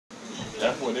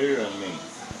That's what it really means.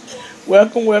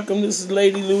 Welcome, welcome. This is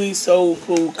Lady Louise Soul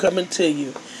Food coming to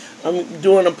you. I'm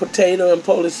doing a potato and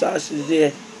Polish sausage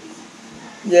there.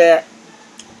 Yeah,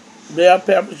 bell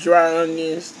peppers, dry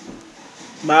onions,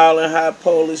 mild and hot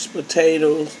Polish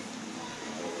potatoes,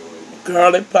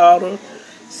 garlic powder,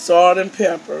 salt and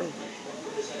pepper,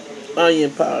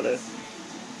 onion powder.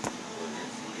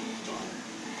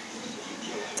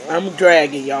 I'm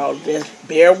dragging, y'all. Just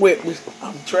bear with me.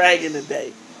 I'm dragging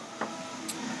today.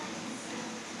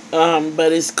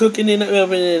 But it's cooking in the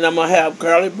oven, and I'm gonna have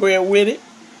garlic bread with it.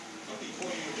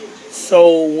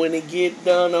 So when it get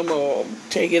done, I'm gonna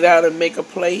take it out and make a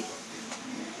plate.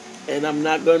 And I'm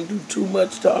not gonna do too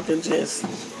much talking, just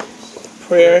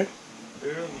prayer,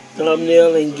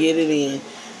 thumbnail, and get it in.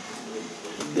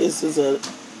 This is a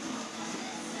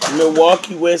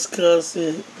Milwaukee,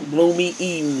 Wisconsin, gloomy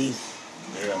evening.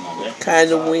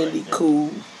 Kind of windy,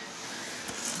 cool.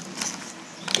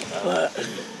 But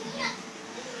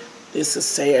this is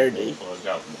Saturday.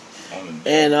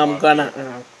 And I'm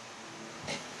gonna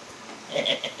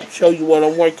show you what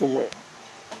I'm working with.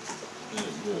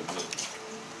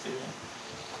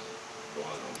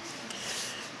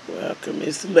 Welcome,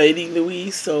 it's Lady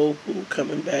Louise Soul Food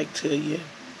coming back to you.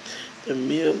 The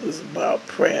meal is about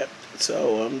prepped,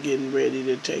 so I'm getting ready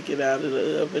to take it out of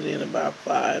the oven in about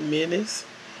 5 minutes.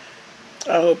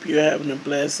 I hope you're having a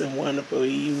blessed and wonderful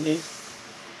evening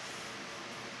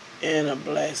and a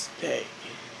blessed day.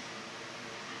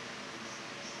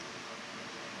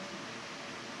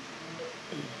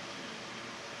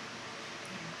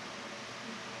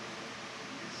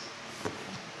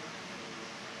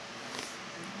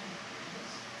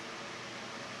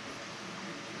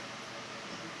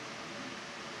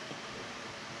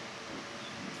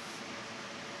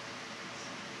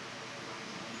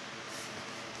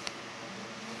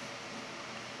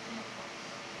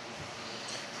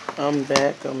 I'm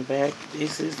back.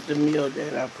 This is the meal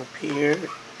that I prepared.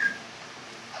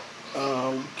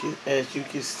 As you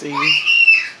can see,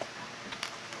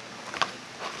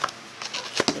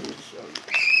 let me show you.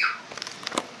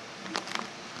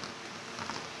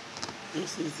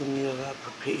 This is the meal I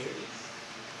prepared.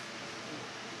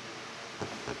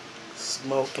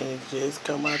 Smoking just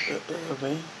come out the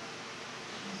oven.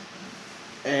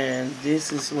 And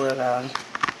this is what I'm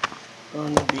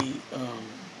going to be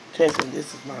testing.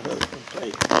 This is my husband's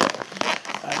plate.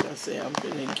 Like I said, I'm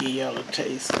going to give y'all a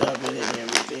taste of it and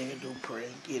everything, and do pray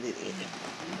and get it in.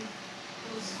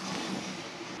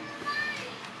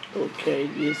 Okay,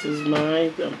 this is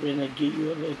mine. I'm going to give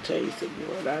you a little taste of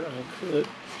what I done cooked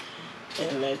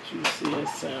and let you see a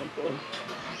sample.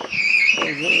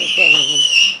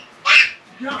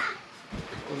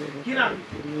 Get out.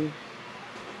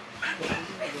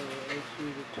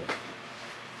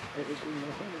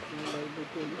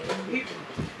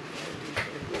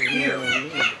 Here.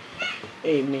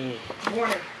 Amen.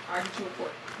 Morning. I get you a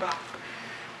fork. Bye.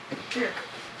 Here.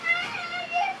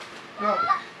 Go.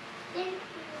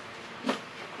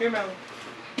 Here, Melanie.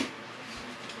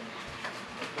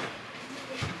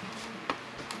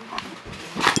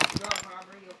 Go, I'll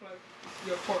bring your plate.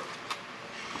 Your fork.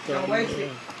 Don't waste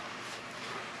it.